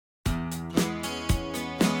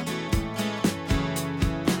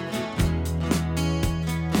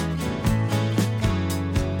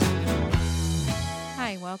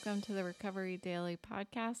welcome to the Recovery Daily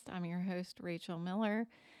podcast. I'm your host, Rachel Miller.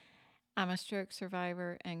 I'm a stroke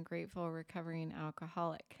survivor and grateful recovering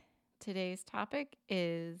alcoholic. Today's topic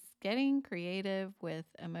is getting creative with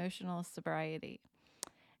emotional sobriety.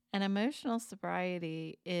 And emotional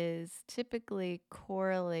sobriety is typically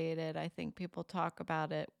correlated, I think people talk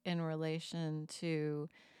about it in relation to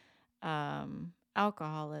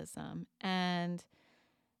alcoholism. And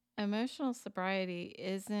emotional sobriety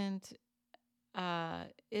isn't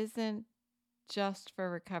just for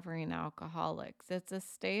recovering alcoholics. It's a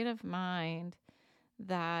state of mind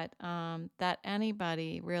that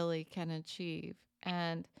anybody really can achieve.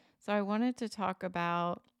 And so I wanted to talk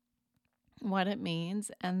about what it means,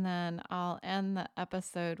 and then I'll end the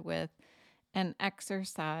episode with an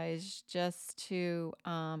exercise just to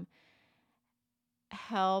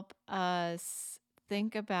help us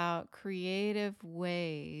think about creative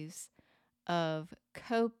ways of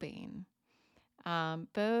coping,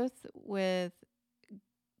 both with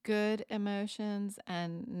good emotions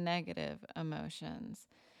and negative emotions.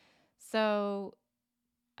 So,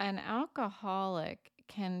 an alcoholic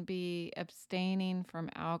can be abstaining from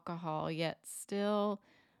alcohol, yet still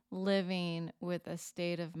living with a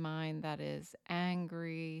state of mind that is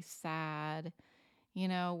angry, sad,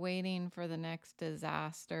 waiting for the next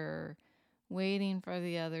disaster, waiting for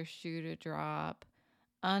the other shoe to drop,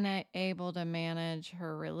 unable to manage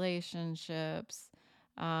her relationships,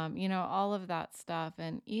 all of that stuff.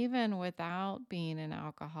 And even without being an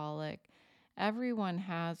alcoholic, everyone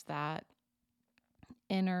has that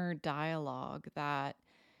inner dialogue that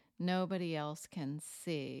nobody else can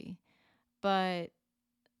see. But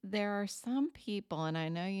there are some people, and I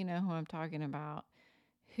know you know who I'm talking about,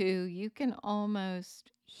 who you can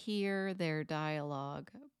almost hear their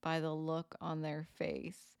dialogue by the look on their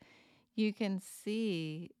face. You can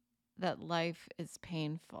see that life is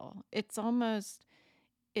painful. It's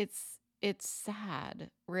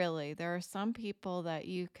sad, really. There are some people that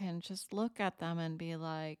you can just look at them and be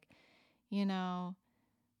like, you know,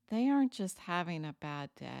 they aren't just having a bad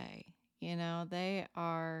day. They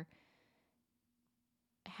are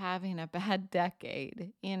having a bad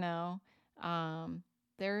decade,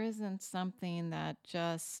 there isn't something that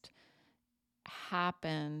just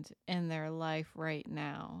happened in their life right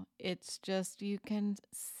now. It's just you can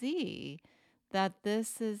see that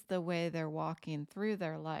this is the way they're walking through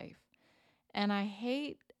their life. And I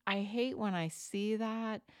hate when I see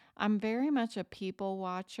that. I'm very much a people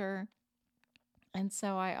watcher. And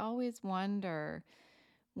so I always wonder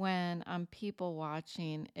when I'm people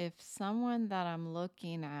watching if someone that I'm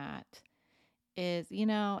looking at is,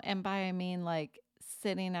 and by I mean like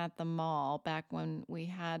sitting at the mall back when we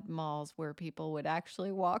had malls where people would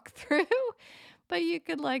actually walk through, but you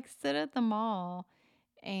could like sit at the mall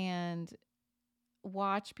and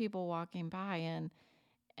watch people walking by,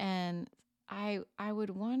 and I would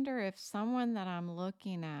wonder if someone that I'm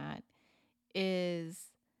looking at is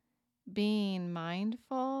being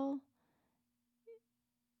mindful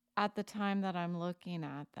at the time that I'm looking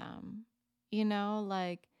at them.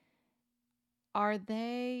 Like, are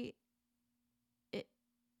they i-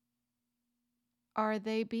 are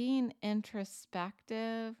they being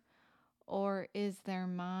introspective, or is their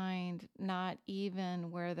mind not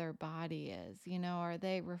even where their body is? Are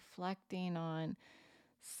they reflecting on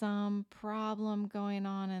some problem going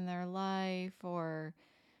on in their life, or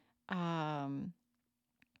um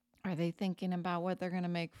are they thinking about what they're going to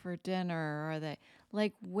make for dinner? Are they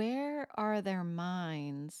like, where are their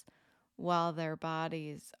minds while their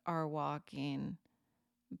bodies are walking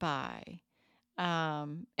by?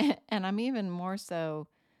 And I'm even more so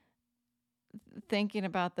thinking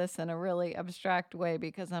about this in a really abstract way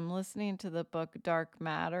because I'm listening to the book Dark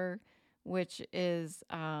Matter, which is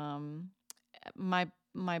my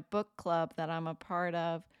book club that I'm a part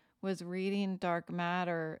of was reading Dark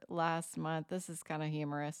Matter last month. This is kind of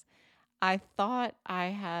humorous. I thought I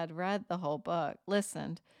had read the whole book,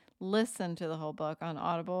 listened to the whole book on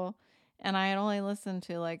Audible, and I had only listened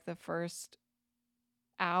to like the first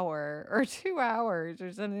hour or 2 hours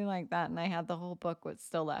or something like that, and I had the whole book was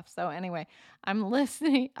still left. So anyway, I'm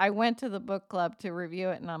listening. I went to the book club to review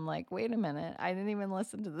it, and I'm like, wait a minute, I didn't even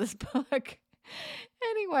listen to this book.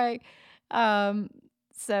 Anyway, um,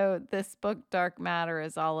 so this book, Dark Matter,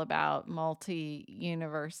 is all about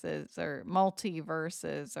multi-universes or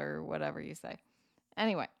multiverses or whatever you say.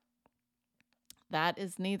 Anyway, that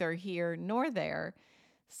is neither here nor there.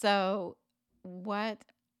 So what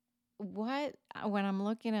when I'm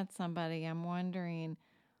looking at somebody, I'm wondering,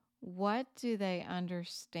 what do they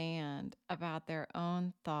understand about their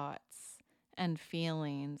own thoughts and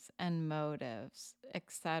feelings and motives,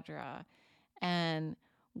 etc.? And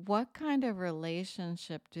what kind of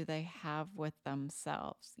relationship do they have with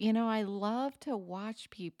themselves? I love to watch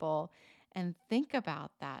people and think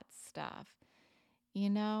about that stuff. You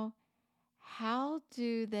know, how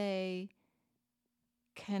do they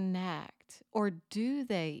connect, or do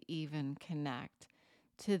they even connect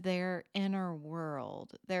to their inner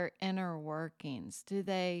world, their inner workings?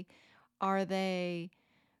 Are they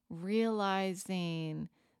realizing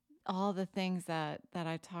all the things that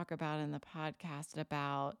I talk about in the podcast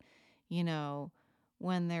about, you know,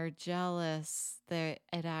 when they're jealous, it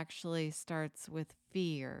actually starts with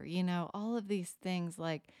fear. All of these things,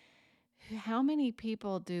 like, how many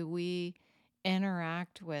people do we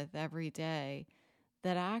interact with every day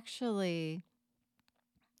that actually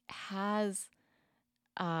has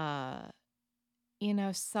uh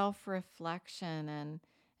self-reflection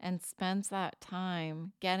and spends that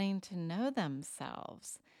time getting to know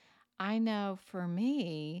themselves? I know for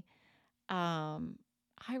me, um,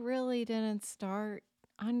 I really didn't start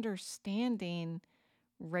understanding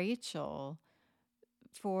Rachel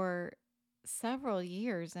for several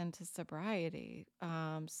years into sobriety.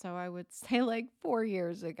 So I would say like 4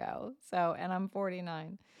 years ago. And I'm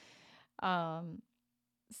 49. Um,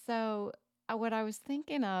 so what I was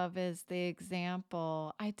thinking of is the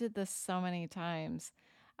example. I did this so many times.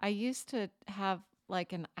 I used to have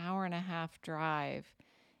like an hour and a half drive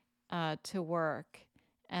to work,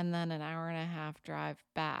 and then an hour and a half drive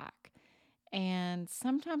back. And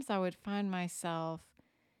sometimes I would find myself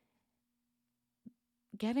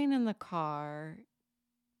getting in the car,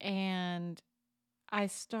 and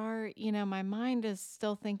my mind is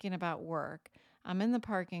still thinking about work. I'm in the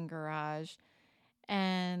parking garage,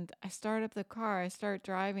 and I start up the car, I start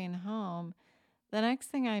driving home. The next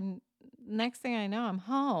thing I know, I'm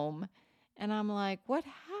home, and I'm like, what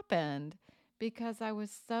happened? Because I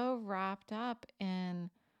was so wrapped up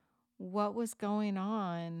in what was going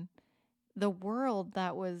on, the world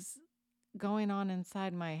that was going on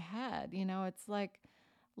inside my head. It's like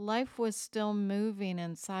life was still moving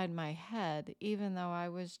inside my head, even though I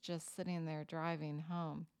was just sitting there driving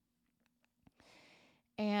home.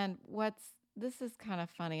 And this is kind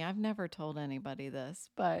of funny. I've never told anybody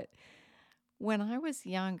this, but when I was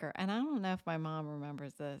younger, and I don't know if my mom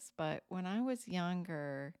remembers this, but when I was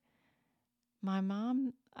younger,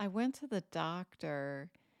 I went to the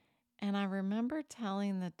doctor, and I remember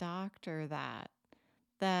telling the doctor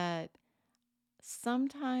that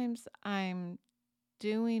sometimes I'm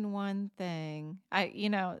doing one thing.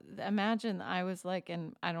 Imagine I was like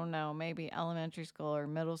in, I don't know, maybe elementary school or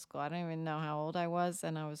middle school. I don't even know how old I was.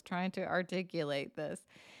 And I was trying to articulate this.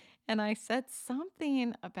 And I said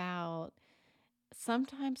something about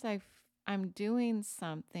sometimes I'm doing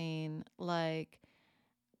something like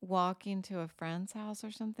walking to a friend's house or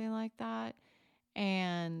something like that.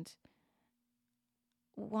 And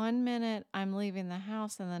one minute I'm leaving the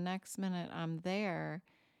house, and the next minute I'm there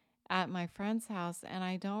at my friend's house, and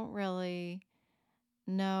I don't really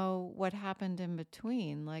know what happened in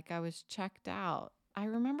between. Like, I was checked out. I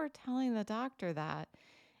remember telling the doctor that,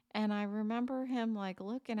 and I remember him like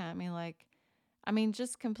looking at me like, I mean,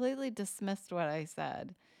 just completely dismissed what I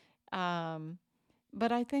said. Um,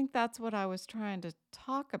 but I think that's what I was trying to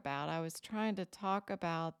talk about. I was trying to talk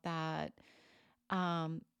about that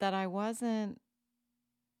I wasn't,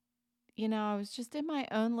 I was just in my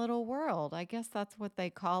own little world. I guess that's what they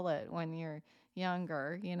call it when you're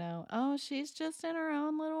younger. Oh, she's just in her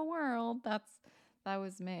own little world. That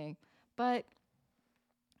was me. But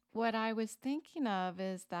what I was thinking of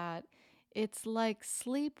is that it's like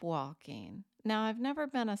sleepwalking. Now, I've never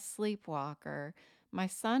been a sleepwalker. My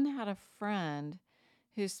son had a friend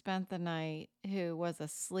who spent the night who was a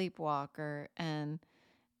sleepwalker, and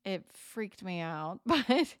it freaked me out.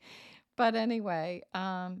 But anyway,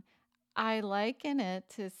 I liken it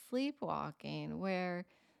to sleepwalking, where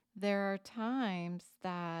there are times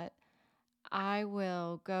that I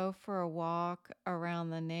will go for a walk around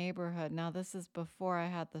the neighborhood. Now, this is before I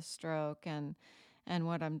had the stroke and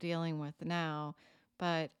what I'm dealing with now.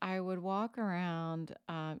 But I would walk around,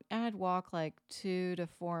 I'd walk like 2 to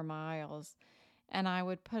 4 miles, and I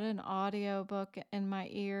would put an audiobook in my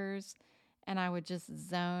ears, and I would just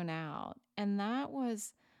zone out. And I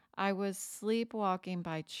was sleepwalking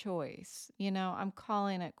by choice. I'm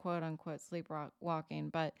calling it quote unquote sleepwalking,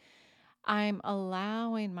 but I'm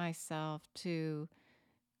allowing myself to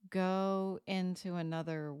go into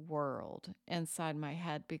another world inside my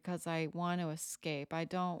head because I want to escape. I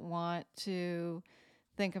don't want to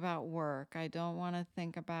think about work. I don't want to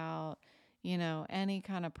think about, any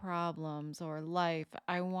kind of problems or life.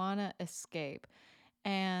 I want to escape.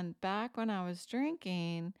 And back when I was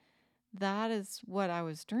drinking, that is what I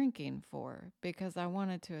was drinking for because I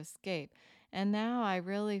wanted to escape. And now I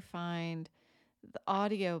really find the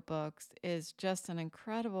audiobooks is just an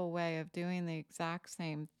incredible way of doing the exact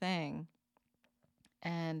same thing.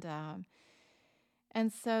 And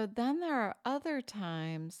and so then there are other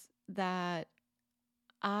times that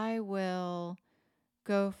I will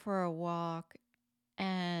go for a walk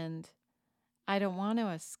and I don't want to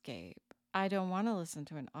escape. I don't want to listen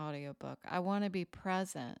to an audiobook. I want to be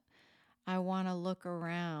present. I want to look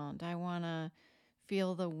around. I want to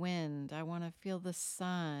feel the wind. I want to feel the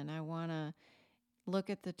sun. I want to look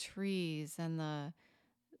at the trees and the,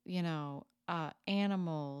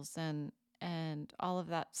 animals and all of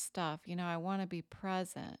that stuff. I want to be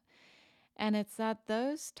present. And it's at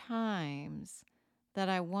those times that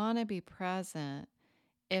I want to be present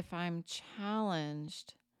if I'm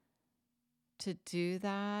challenged to do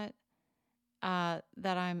that, that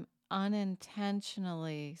I'm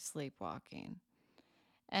unintentionally sleepwalking.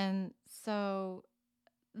 And so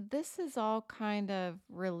this is all kind of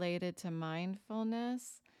related to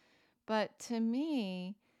mindfulness, but to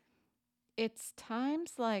me, it's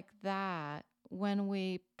times like that when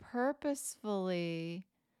we purposefully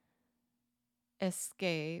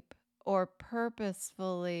escape or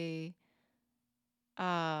purposefully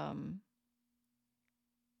um,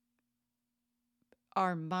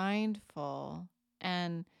 are mindful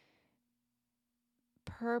and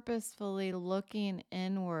purposefully looking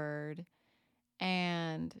inward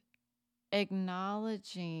and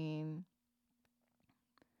acknowledging,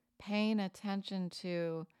 paying attention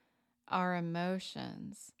to our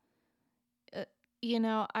emotions. Uh,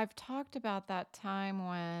 I've talked about that time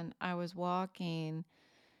when I was walking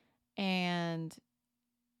and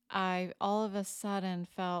I all of a sudden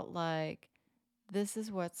felt like this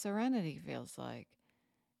is what serenity feels like.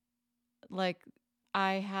 Like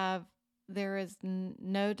I have, there is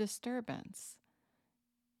no disturbance.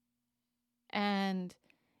 And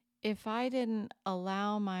if I didn't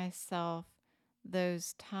allow myself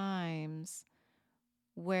those times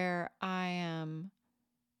where I am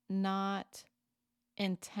not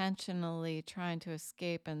intentionally trying to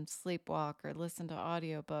escape and sleepwalk or listen to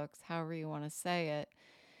audiobooks, however you want to say it,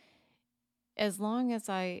 as long as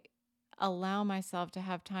I allow myself to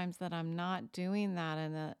have times that I'm not doing that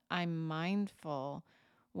and that I'm mindful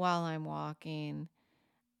while I'm walking,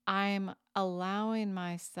 I'm allowing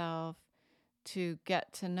myself to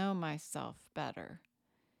get to know myself better.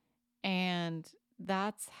 And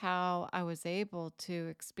that's how I was able to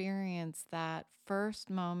experience that first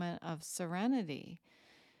moment of serenity,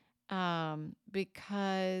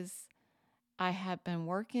 because I had been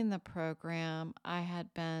working the program. I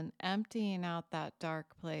had been emptying out that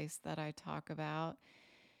dark place that I talk about.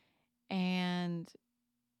 And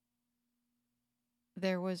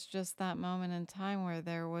there was just that moment in time where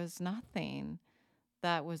there was nothing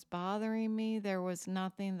that was bothering me. There was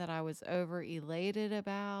nothing that I was over elated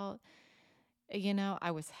about.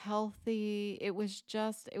 I was healthy. It was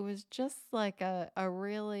just like a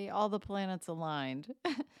really, all the planets aligned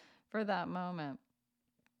for that moment.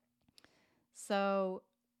 So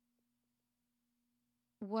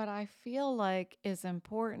what I feel like is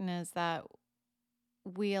important is that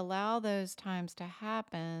we allow those times to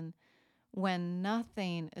happen when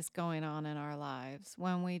nothing is going on in our lives,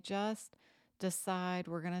 when we just decide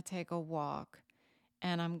we're going to take a walk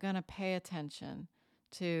and I'm going to pay attention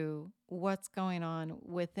to what's going on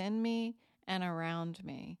within me and around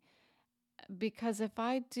me. Because if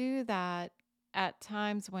I do that at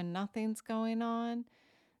times when nothing's going on,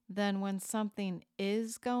 then when something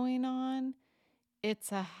is going on,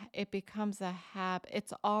 it becomes a habit.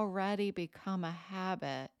 It's already become a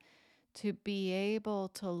habit to be able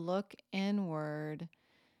to look inward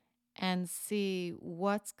and see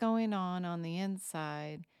what's going on the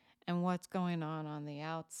inside and what's going on the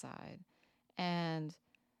outside. And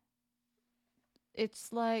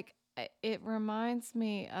it's like it reminds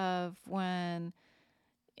me of when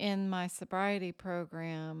in my sobriety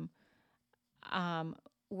program, um,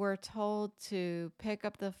 we're told to pick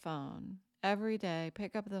up the phone every day,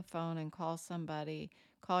 pick up the phone and call somebody,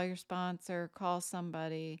 call your sponsor, call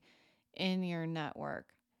somebody in your network.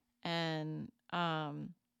 And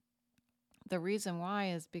the reason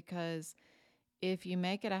why is because if you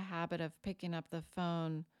make it a habit of picking up the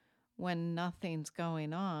phone when nothing's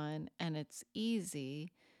going on and it's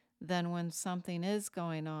easy, then when something is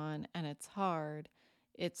going on and it's hard,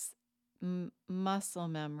 it's muscle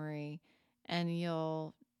memory and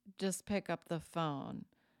you'll just pick up the phone,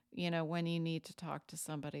 when you need to talk to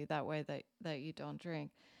somebody that way that you don't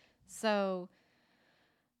drink. So,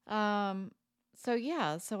 um, So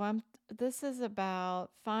yeah, so I'm this is about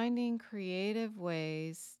finding creative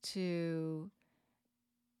ways to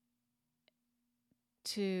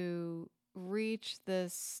reach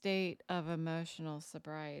this state of emotional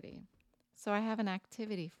sobriety. So I have an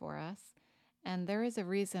activity for us, and there is a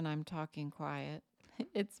reason I'm talking quiet.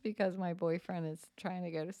 It's because my boyfriend is trying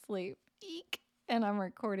to go to sleep. Eek! And I'm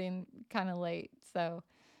recording kind of late, so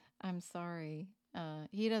I'm sorry.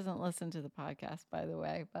 He doesn't listen to the podcast, by the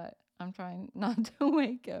way, but I'm trying not to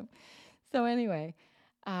wake him. So anyway,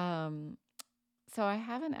 um, so I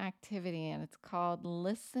have an activity and it's called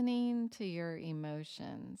listening to your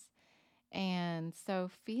emotions. And so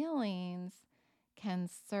feelings can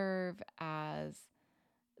serve as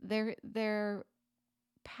they're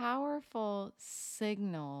powerful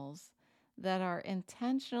signals that are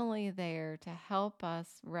intentionally there to help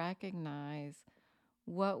us recognize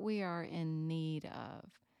what we are in need of.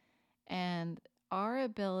 And our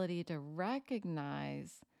ability to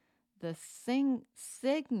recognize the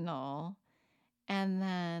signal and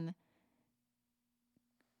then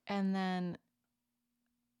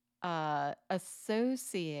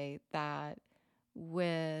associate that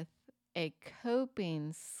with a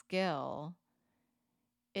coping skill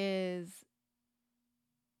is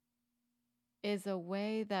is a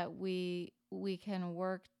way that we can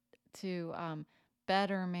work to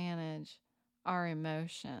better manage our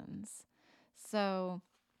emotions. So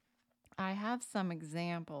I have some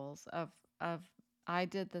examples of I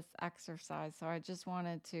did this exercise, so I just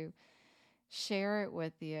wanted to share it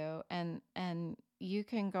with you, and you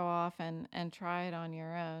can go off and try it on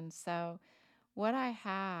your own. So what I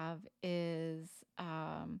have is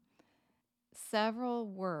several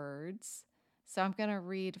words. So I'm going to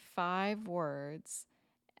read 5 words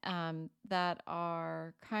that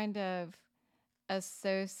are kind of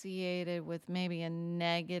associated with maybe a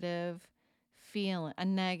negative feeling, a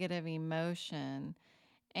negative emotion,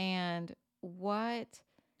 and what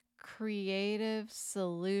creative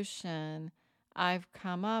solution I've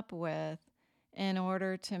come up with in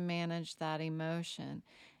order to manage that emotion.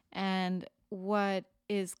 And what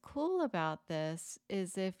is cool about this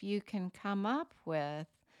is if you can come up with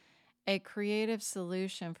a creative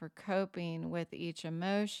solution for coping with each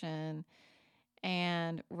emotion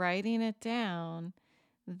and writing it down,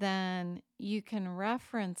 then you can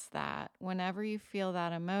reference that whenever you feel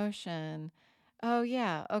that emotion. Oh,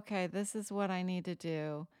 yeah, okay, this is what I need to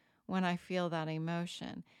do when I feel that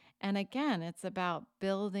emotion. And again, it's about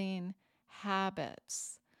building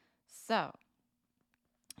habits. So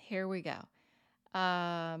here we go.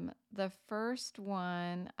 The first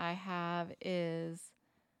one I have is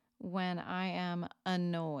when I am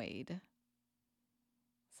annoyed.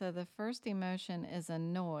 So the first emotion is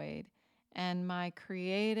annoyed, and my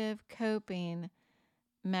creative coping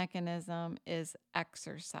mechanism is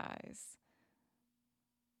exercise.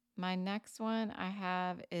 My next one I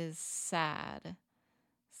have is sad.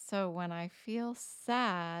 So when I feel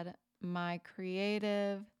sad, my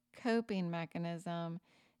creative coping mechanism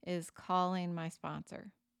is calling my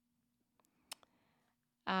sponsor.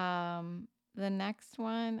 The next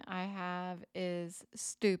one I have is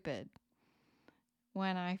stupid.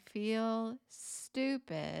 When I feel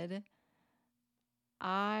stupid,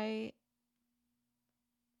 I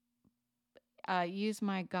use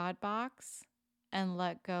my God box and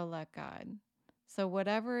let go, let God. So,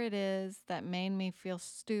 whatever it is that made me feel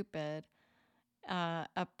stupid,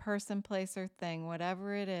 a person, place, or thing,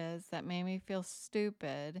 whatever it is that made me feel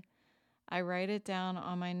stupid, I write it down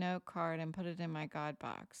on my note card and put it in my God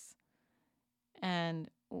box. And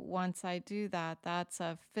once I do that, that's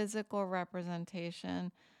a physical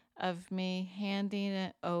representation of me handing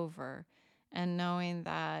it over and knowing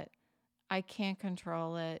that I can't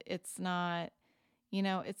control it. It's not,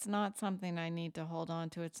 it's not something I need to hold on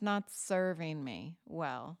to. It's not serving me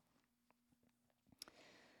well.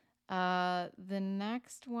 The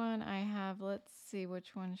next one I have, let's see,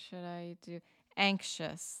 which one should I do?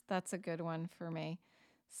 Anxious. That's a good one for me.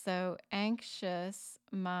 So, anxious,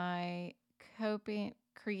 my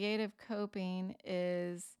creative coping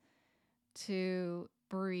is to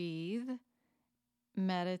breathe,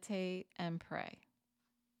 meditate, and pray.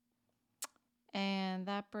 And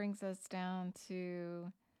that brings us down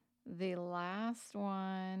to the last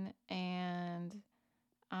one, and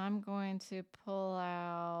I'm going to pull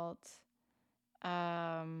out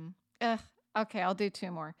ugh, okay, I'll do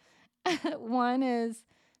 2 more. One is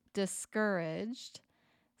discouraged.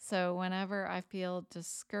 So whenever I feel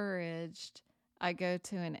discouraged, I go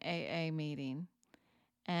to an AA meeting,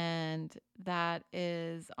 and that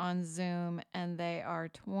is on Zoom, and they are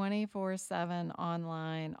 24/7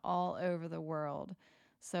 online all over the world.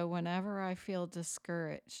 So whenever I feel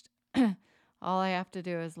discouraged, All I have to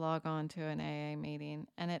do is log on to an AA meeting,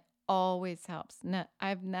 and it always helps. No,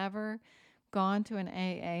 I've never gone to an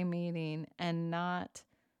AA meeting and not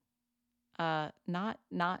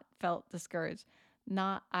felt discouraged.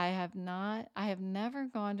 I have never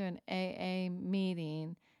gone to an AA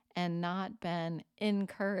meeting and not been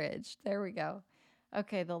encouraged. There we go.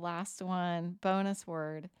 Okay, the last one, bonus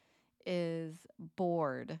word, is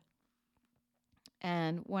bored.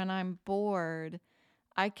 And when I'm bored,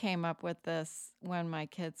 I came up with this when my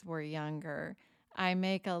kids were younger. I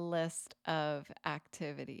make a list of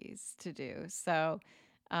activities to do. So,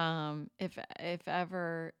 if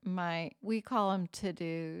ever we call them to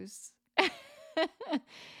dos.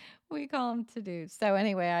 We call them to dos. So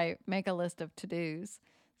anyway, I make a list of to dos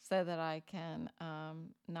so that I can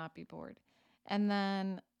not be bored. And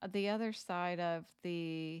then the other side of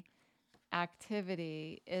the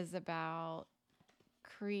activity is about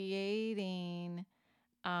creating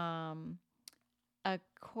um, a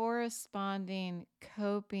corresponding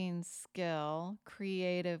coping skill,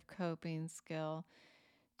 creative coping skill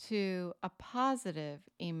to a positive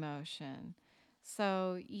emotion.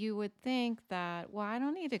 So you would think that, well, I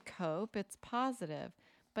don't need to cope, it's positive.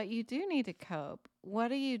 But you do need to cope. What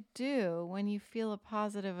do you do when you feel a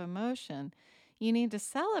positive emotion? You need to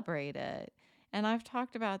celebrate it. And I've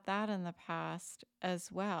talked about that in the past as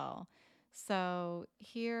well. So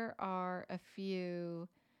here are a few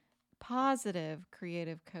positive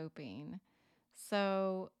creative coping.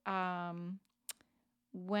 So,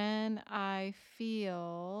 when I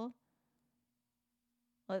feel,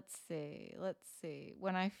 let's see,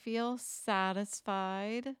 when I feel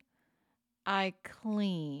satisfied, I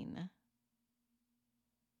clean.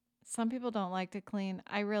 Some people don't like to clean.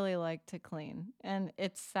 I really like to clean, and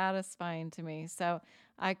it's satisfying to me. So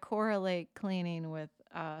I correlate cleaning with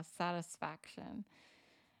satisfaction.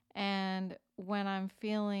 And when I'm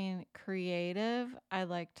feeling creative, I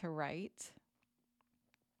like to write.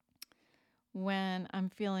 When I'm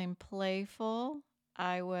feeling playful,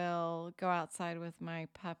 I will go outside with my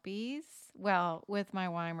puppies. Well, with my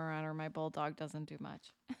Weimaraner, my bulldog doesn't do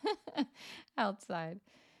much outside.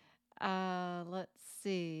 Let's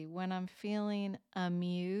see. When I'm feeling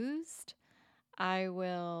amused, I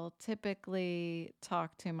will typically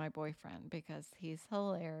talk to my boyfriend because he's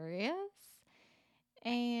hilarious.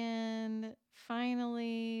 And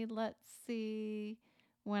finally, let's see.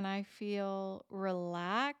 When I feel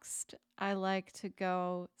relaxed, I like to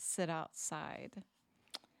go sit outside.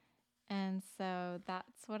 And so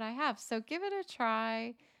that's what I have. So give it a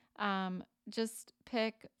try. Just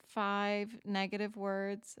pick 5 negative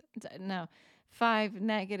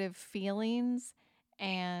feelings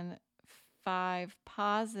and 5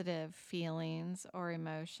 positive feelings or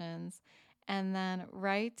emotions, and then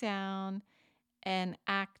write down an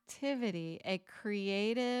activity, a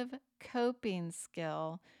creative coping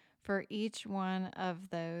skill for each one of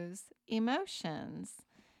those emotions.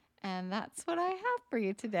 And that's what I have for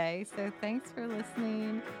you today. So thanks for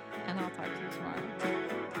listening, and I'll talk